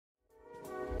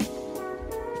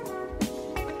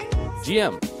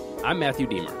GM, I'm Matthew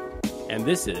Deemer, and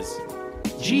this is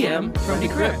GM from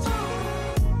Decrypt.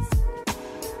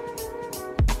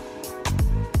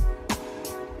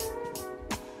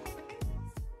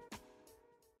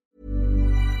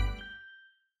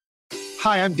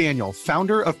 Hi, I'm Daniel,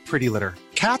 founder of Pretty Litter.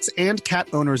 Cats and cat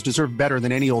owners deserve better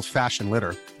than any old-fashioned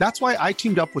litter. That's why I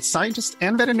teamed up with scientists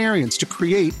and veterinarians to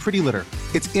create Pretty Litter.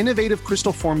 Its innovative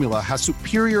crystal formula has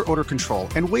superior odor control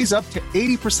and weighs up to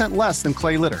 80% less than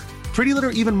clay litter. Pretty Litter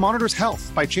even monitors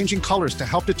health by changing colors to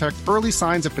help detect early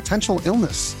signs of potential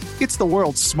illness. It's the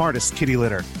world's smartest kitty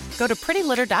litter. Go to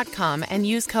prettylitter.com and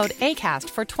use code ACAST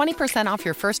for 20% off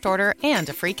your first order and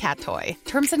a free cat toy.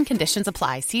 Terms and conditions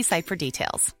apply. See site for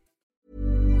details.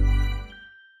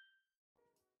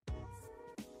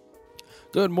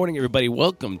 Good morning, everybody.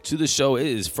 Welcome to the show. It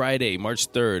is Friday,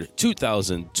 March 3rd,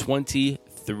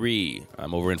 2023.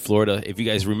 I'm over in Florida. If you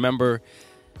guys remember,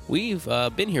 we've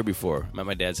been here before. I'm at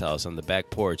my dad's house on the back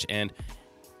porch, and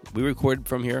we recorded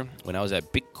from here when I was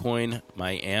at Bitcoin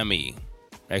Miami.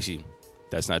 Actually,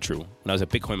 that's not true. When I was at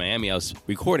Bitcoin Miami, I was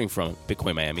recording from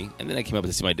Bitcoin Miami, and then I came up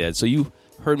to see my dad. So you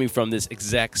heard me from this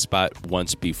exact spot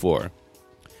once before.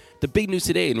 The big news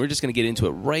today, and we're just going to get into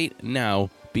it right now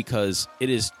because it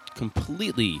is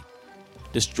completely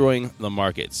destroying the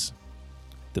markets.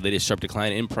 The latest sharp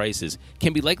decline in prices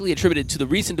can be likely attributed to the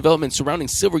recent developments surrounding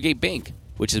Silvergate Bank,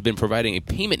 which has been providing a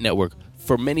payment network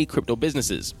for many crypto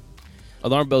businesses.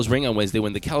 Alarm bells rang on Wednesday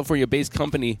when the California-based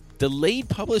company delayed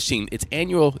publishing its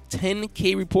annual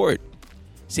 10K report,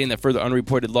 saying that further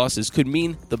unreported losses could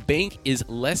mean the bank is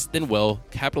less than well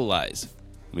capitalized.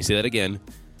 Let me say that again.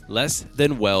 Less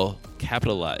than well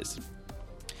capitalized.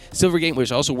 Silvergate,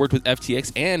 which also worked with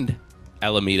FTX and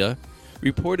Alameda,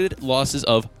 reported losses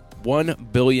of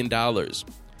 $1 billion.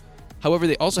 However,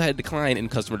 they also had a decline in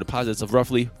customer deposits of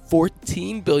roughly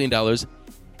 $14 billion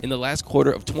in the last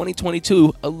quarter of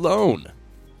 2022 alone.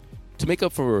 To make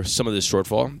up for some of this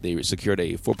shortfall, they secured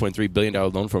a $4.3 billion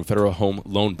loan from Federal Home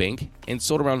Loan Bank and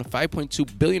sold around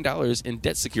 $5.2 billion in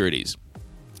debt securities.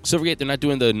 Silvergate, they're not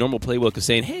doing the normal playbook of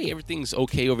saying, hey, everything's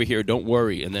okay over here, don't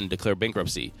worry, and then declare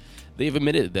bankruptcy. They've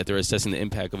admitted that they're assessing the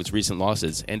impact of its recent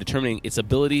losses and determining its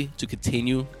ability to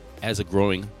continue as a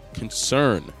growing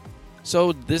concern.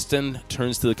 So this then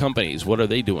turns to the companies. What are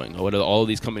they doing? What are all of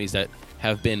these companies that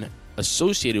have been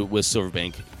associated with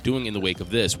Silverbank doing in the wake of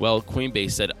this? Well,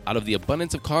 Coinbase said out of the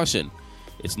abundance of caution,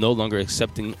 it's no longer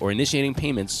accepting or initiating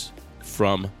payments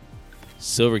from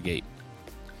Silvergate.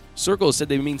 Circle said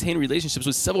they maintain relationships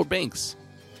with several banks.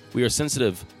 We are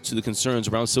sensitive to the concerns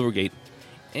around Silvergate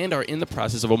and are in the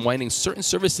process of unwinding certain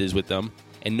services with them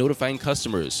and notifying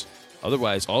customers.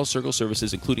 Otherwise, all Circle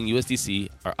services, including USDC,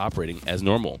 are operating as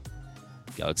normal.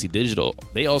 Galaxy Digital,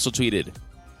 they also tweeted,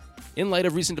 in light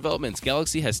of recent developments,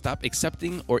 Galaxy has stopped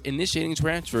accepting or initiating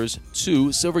transfers to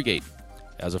Silvergate.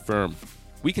 As a firm,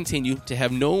 we continue to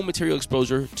have no material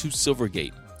exposure to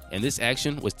Silvergate, and this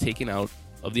action was taken out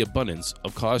of the abundance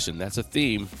of caution. That's a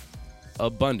theme,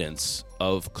 abundance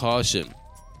of caution.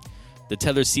 The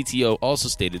Tether CTO also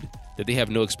stated that they have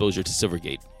no exposure to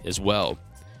Silvergate as well.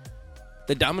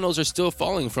 The dominoes are still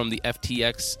falling from the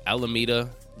FTX, Alameda,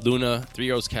 Luna, Three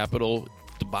Arrows Capital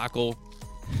debacle.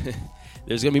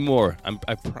 There's going to be more.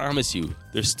 I promise you,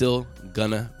 there's still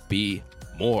going to be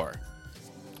more.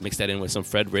 Mix that in with some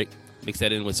Fed rate. Mix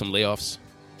that in with some layoffs,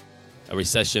 a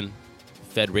recession,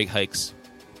 Fed rate hikes.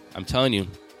 I'm telling you,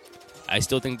 I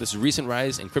still think this recent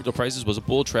rise in crypto prices was a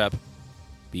bull trap.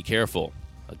 Be careful.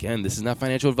 Again, this is not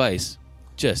financial advice.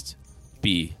 Just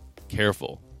be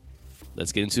careful.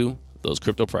 Let's get into those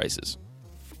crypto prices.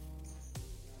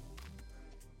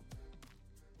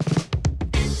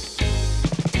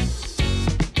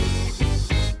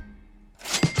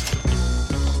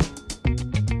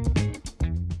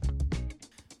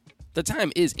 The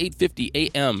time is 8:50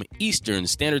 a.m. Eastern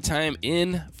Standard Time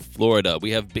in Florida.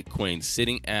 We have Bitcoin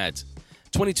sitting at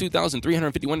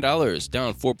 $22,351,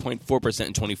 down 4.4%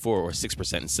 in 24 or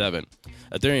 6% in 7.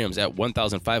 Ethereum's at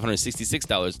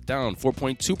 $1,566, down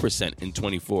 4.2% in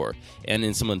 24. And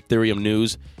in some Ethereum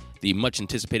news, the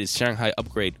much-anticipated Shanghai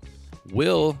upgrade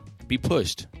will be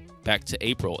pushed back to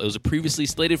April. It was previously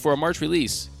slated for a March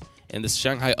release, and this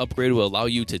Shanghai upgrade will allow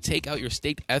you to take out your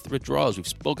staked ETH withdrawals. We've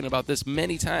spoken about this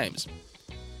many times.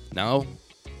 Now,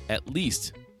 at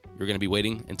least, you're going to be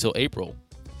waiting until April.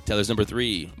 Tether's number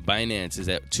 3. Binance is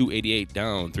at 288,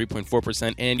 down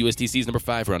 3.4%. And USDC is number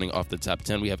 5, running off the top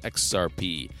 10. We have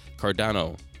XRP,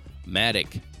 Cardano,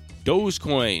 Matic,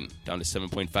 Dogecoin, down to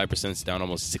 7.5%. It's down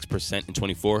almost 6% in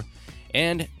 24.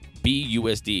 And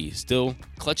BUSD, still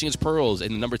clutching its pearls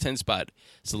in the number 10 spot.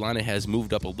 Solana has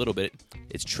moved up a little bit.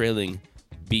 It's trailing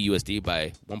BUSD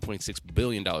by $1.6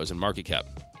 billion in market cap.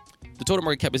 The total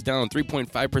market cap is down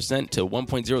 3.5% to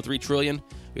 $1.03 trillion.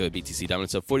 We have a BTC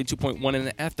dominance of 42.1 and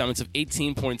an F dominance of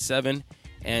 18.7.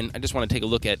 And I just want to take a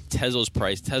look at Tezos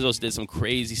price. Tezos did some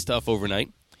crazy stuff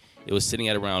overnight. It was sitting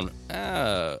at around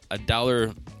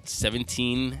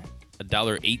 $1.17,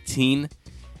 $1.18,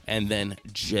 and then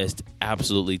just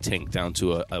absolutely tanked down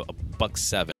to a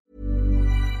 $1.07.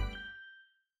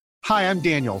 Hi, I'm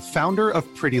Daniel, founder of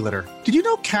Pretty Litter. Did you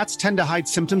know cats tend to hide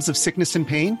symptoms of sickness and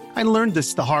pain? I learned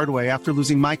this the hard way after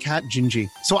losing my cat, Gingy.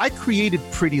 So I created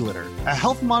Pretty Litter, a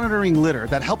health monitoring litter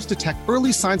that helps detect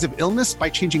early signs of illness by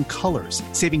changing colors,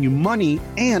 saving you money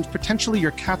and potentially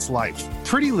your cat's life.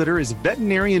 Pretty Litter is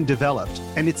veterinarian developed,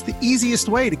 and it's the easiest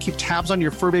way to keep tabs on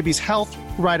your fur baby's health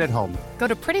right at home. Go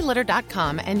to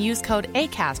prettylitter.com and use code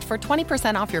ACAST for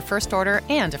 20% off your first order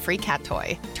and a free cat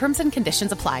toy. Terms and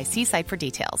conditions apply. See site for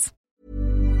details.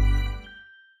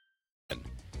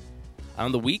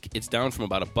 On the week, it's down from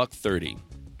about $1.30.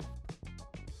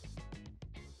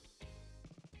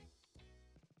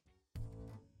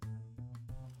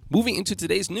 Moving into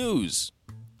today's news.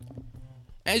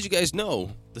 As you guys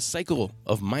know, the cycle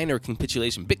of miner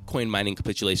capitulation, Bitcoin mining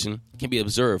capitulation, can be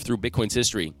observed through Bitcoin's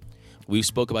history. We've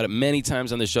spoke about it many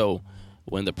times on the show.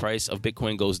 When the price of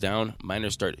Bitcoin goes down,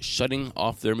 miners start shutting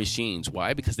off their machines.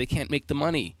 Why? Because they can't make the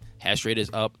money. Hash rate is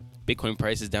up, Bitcoin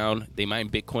price is down, they mine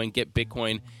Bitcoin, get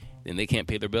Bitcoin, then they can't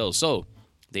pay their bills. So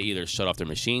they either shut off their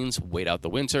machines, wait out the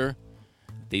winter,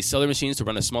 they sell their machines to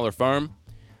run a smaller farm,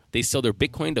 they sell their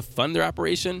Bitcoin to fund their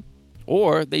operation,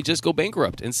 or they just go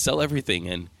bankrupt and sell everything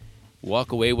and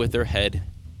walk away with their head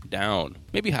down.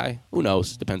 Maybe high, who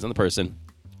knows, depends on the person.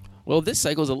 Well, this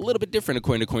cycle is a little bit different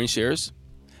according to CoinShares.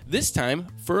 This time,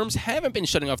 firms haven't been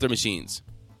shutting off their machines.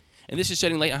 And this is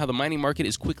shedding light on how the mining market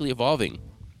is quickly evolving.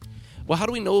 Well, how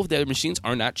do we know if their machines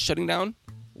are not shutting down?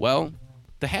 Well,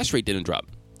 the hash rate didn't drop.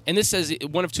 And this says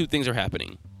one of two things are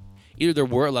happening. Either there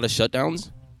were a lot of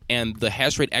shutdowns and the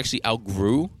hash rate actually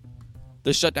outgrew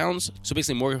the shutdowns. So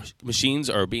basically more machines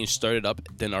are being started up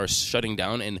than are shutting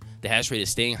down and the hash rate is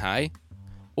staying high.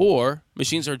 Or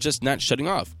machines are just not shutting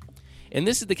off. And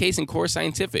this is the case in Core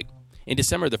Scientific. In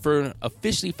December, the firm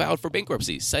officially filed for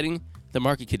bankruptcy, citing the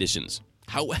market conditions.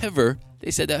 However,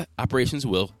 they said that operations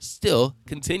will still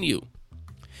continue.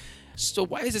 So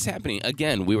why is this happening?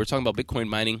 Again, we were talking about Bitcoin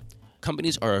mining.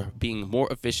 Companies are being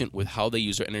more efficient with how they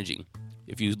use their energy.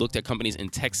 If you looked at companies in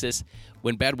Texas,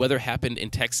 when bad weather happened in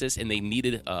Texas and they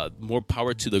needed more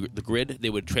power to the grid, they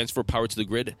would transfer power to the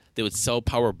grid. They would sell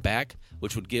power back,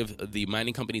 which would give the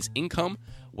mining companies income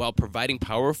while providing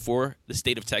power for the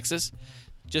state of Texas.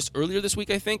 Just earlier this week,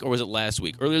 I think, or was it last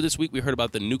week? Earlier this week, we heard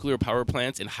about the nuclear power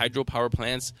plants and hydropower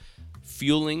plants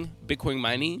fueling Bitcoin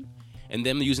mining and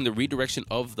them using the redirection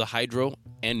of the hydro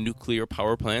and nuclear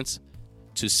power plants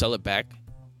to sell it back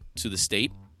to the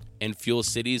state and fuel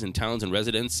cities and towns and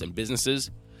residents and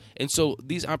businesses. And so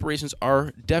these operations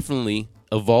are definitely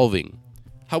evolving.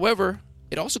 However,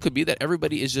 it also could be that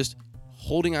everybody is just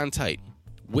holding on tight,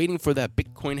 waiting for that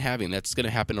Bitcoin halving that's going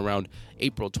to happen around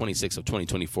April 26th of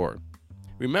 2024.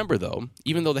 Remember, though,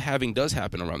 even though the halving does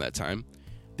happen around that time,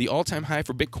 the all-time high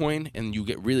for Bitcoin, and you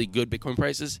get really good Bitcoin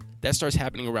prices, that starts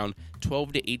happening around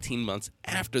 12 to 18 months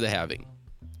after the halving.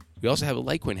 We also have a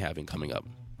Litecoin halving coming up.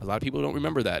 A lot of people don't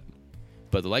remember that,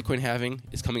 but the Litecoin halving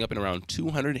is coming up in around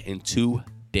 202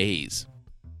 days.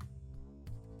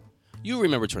 You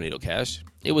remember Tornado Cash.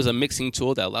 It was a mixing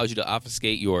tool that allows you to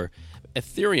obfuscate your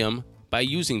Ethereum by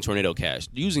using Tornado Cash,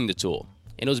 using the tool.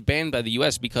 And it was banned by the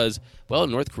U.S. because, well,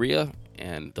 North Korea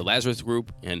and the Lazarus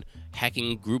Group and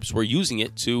hacking groups were using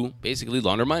it to basically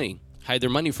launder money, hide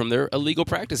their money from their illegal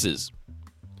practices.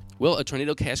 Well, a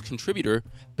Tornado Cash contributor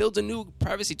builds a new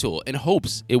privacy tool and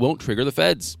hopes it won't trigger the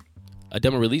feds. A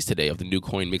demo release today of the new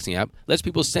coin mixing app lets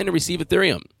people send and receive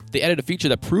Ethereum. They added a feature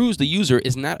that proves the user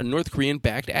is not a North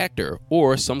Korean-backed actor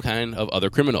or some kind of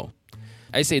other criminal.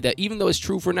 I say that even though it's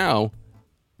true for now,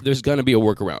 there's going to be a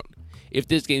workaround. If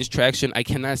this gains traction, I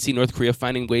cannot see North Korea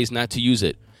finding ways not to use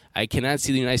it. I cannot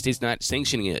see the United States not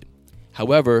sanctioning it.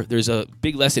 However, there's a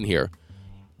big lesson here.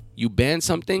 You ban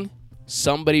something,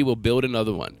 somebody will build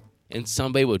another one, and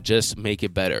somebody will just make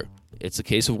it better. It's a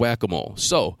case of whack-a-mole.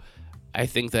 So I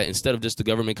think that instead of just the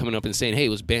government coming up and saying, hey,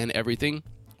 let's ban everything,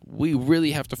 we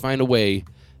really have to find a way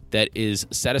that is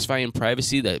satisfying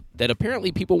privacy that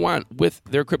apparently people want with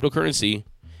their cryptocurrency,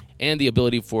 and the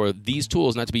ability for these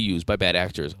tools not to be used by bad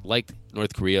actors like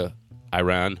North Korea,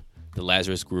 Iran, the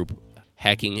Lazarus Group,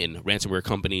 hacking and ransomware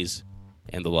companies,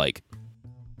 and the like.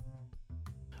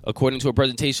 According to a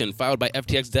presentation filed by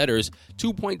FTX debtors,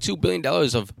 $2.2 billion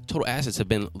of total assets have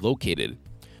been located.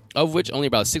 of which only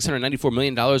about $694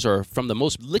 million are from the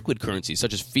most liquid currencies,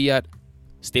 such as fiat,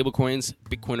 stablecoins,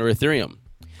 Bitcoin, or Ethereum.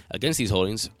 Against these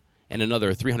holdings, and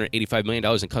another $385 million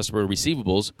in customer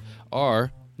receivables,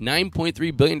 are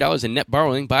 $9.3 billion in net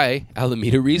borrowing by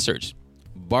Alameda Research.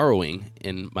 Borrowing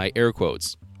in my air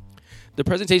quotes. The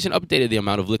presentation updated the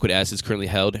amount of liquid assets currently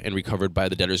held and recovered by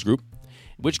the debtors group,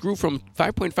 which grew from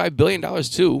 $5.5 billion to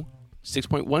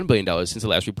 $6.1 billion since the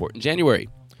last report in January.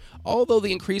 Although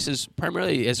the increase is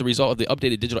primarily as a result of the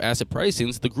updated digital asset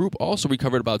pricings, the group also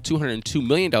recovered about $202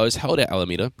 million held at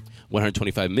Alameda,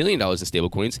 $125 million in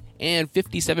stablecoins, and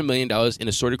 $57 million in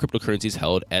assorted cryptocurrencies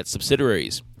held at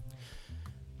subsidiaries.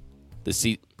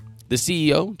 The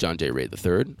CEO, John J. Ray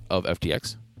III of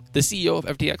FTX,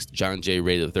 John J.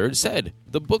 Ray III, said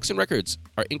the books and records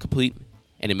are incomplete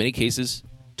and in many cases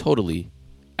totally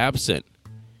absent.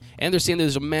 And they're saying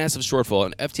there's a massive shortfall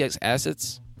in FTX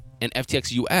assets, and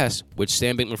FTX US, which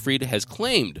Sam Bankman-Fried has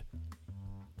claimed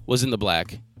was in the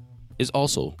black, is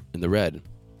also in the red.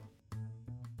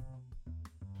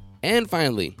 And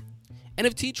finally,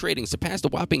 NFT trading surpassed a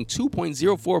whopping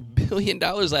 $2.04 billion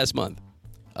last month,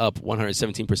 up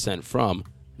 117% from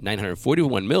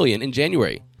 $941 million in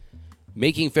January,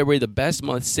 making February the best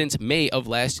month since May of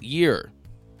last year.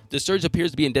 The surge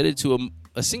appears to be indebted to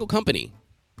a single company,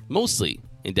 mostly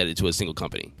indebted to a single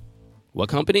company. What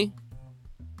company?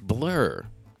 Blur.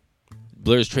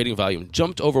 Blur's trading volume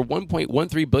jumped over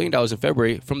 $1.13 billion in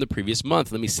February from the previous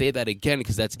month. Let me say that again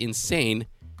because that's insane.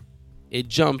 It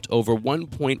jumped over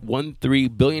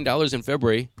 $1.13 billion in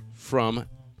February from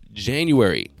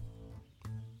January.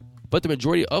 But the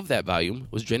majority of that volume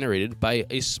was generated by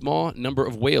a small number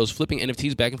of whales flipping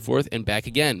NFTs back and forth and back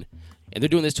again. And they're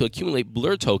doing this to accumulate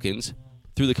Blur tokens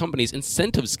through the company's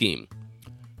incentive scheme.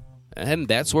 And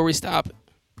that's where we stop,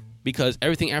 because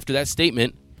everything after that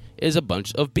statement is a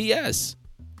bunch of BS.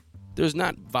 There's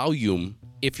not volume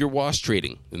if you're wash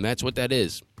trading, and that's what that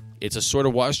is. It's a sort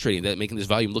of wash trading that's making this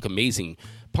volume look amazing,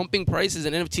 pumping prices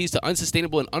and NFTs to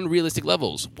unsustainable and unrealistic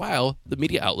levels, while the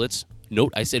media outlets,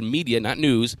 note I said media, not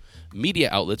news, media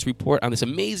outlets report on this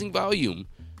amazing volume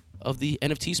of the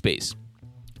NFT space.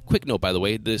 Quick note, by the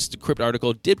way, this Decrypt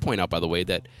article did point out, by the way,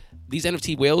 that these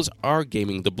NFT whales are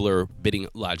gaming the Blur bidding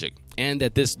logic, and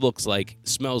that this looks like,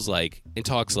 smells like, and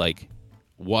talks like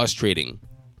wash trading.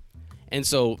 And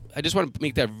so I just want to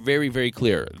make that very, very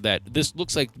clear that this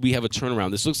looks like we have a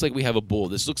turnaround. This looks like we have a bull.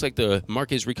 This looks like the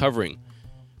market is recovering.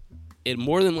 It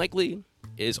more than likely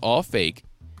is all fake,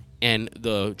 and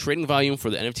the trading volume for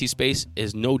the NFT space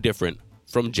is no different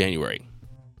from January.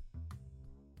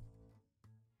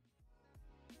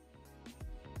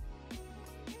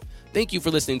 Thank you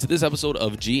for listening to this episode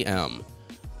of GM.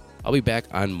 I'll be back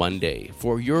on Monday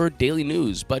for your daily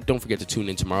news, but don't forget to tune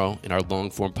in tomorrow in our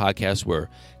long-form podcast where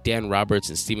Dan Roberts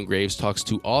and Stephen Graves talks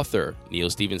to author Neil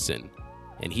Stephenson,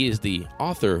 and he is the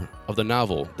author of the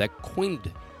novel that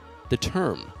coined the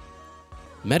term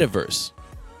metaverse.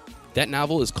 That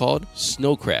novel is called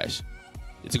Snow Crash.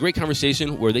 It's a great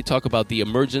conversation where they talk about the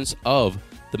emergence of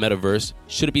the metaverse.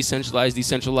 Should it be centralized,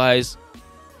 decentralized?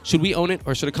 Should we own it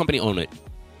or should a company own it?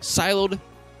 Siloed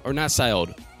or not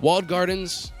siloed? Walled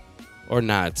gardens or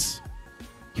not?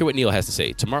 Hear what Neil has to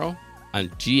say tomorrow on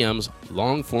GM's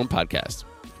long-form podcast.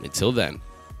 Until then,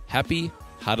 happy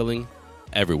hodling,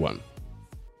 everyone.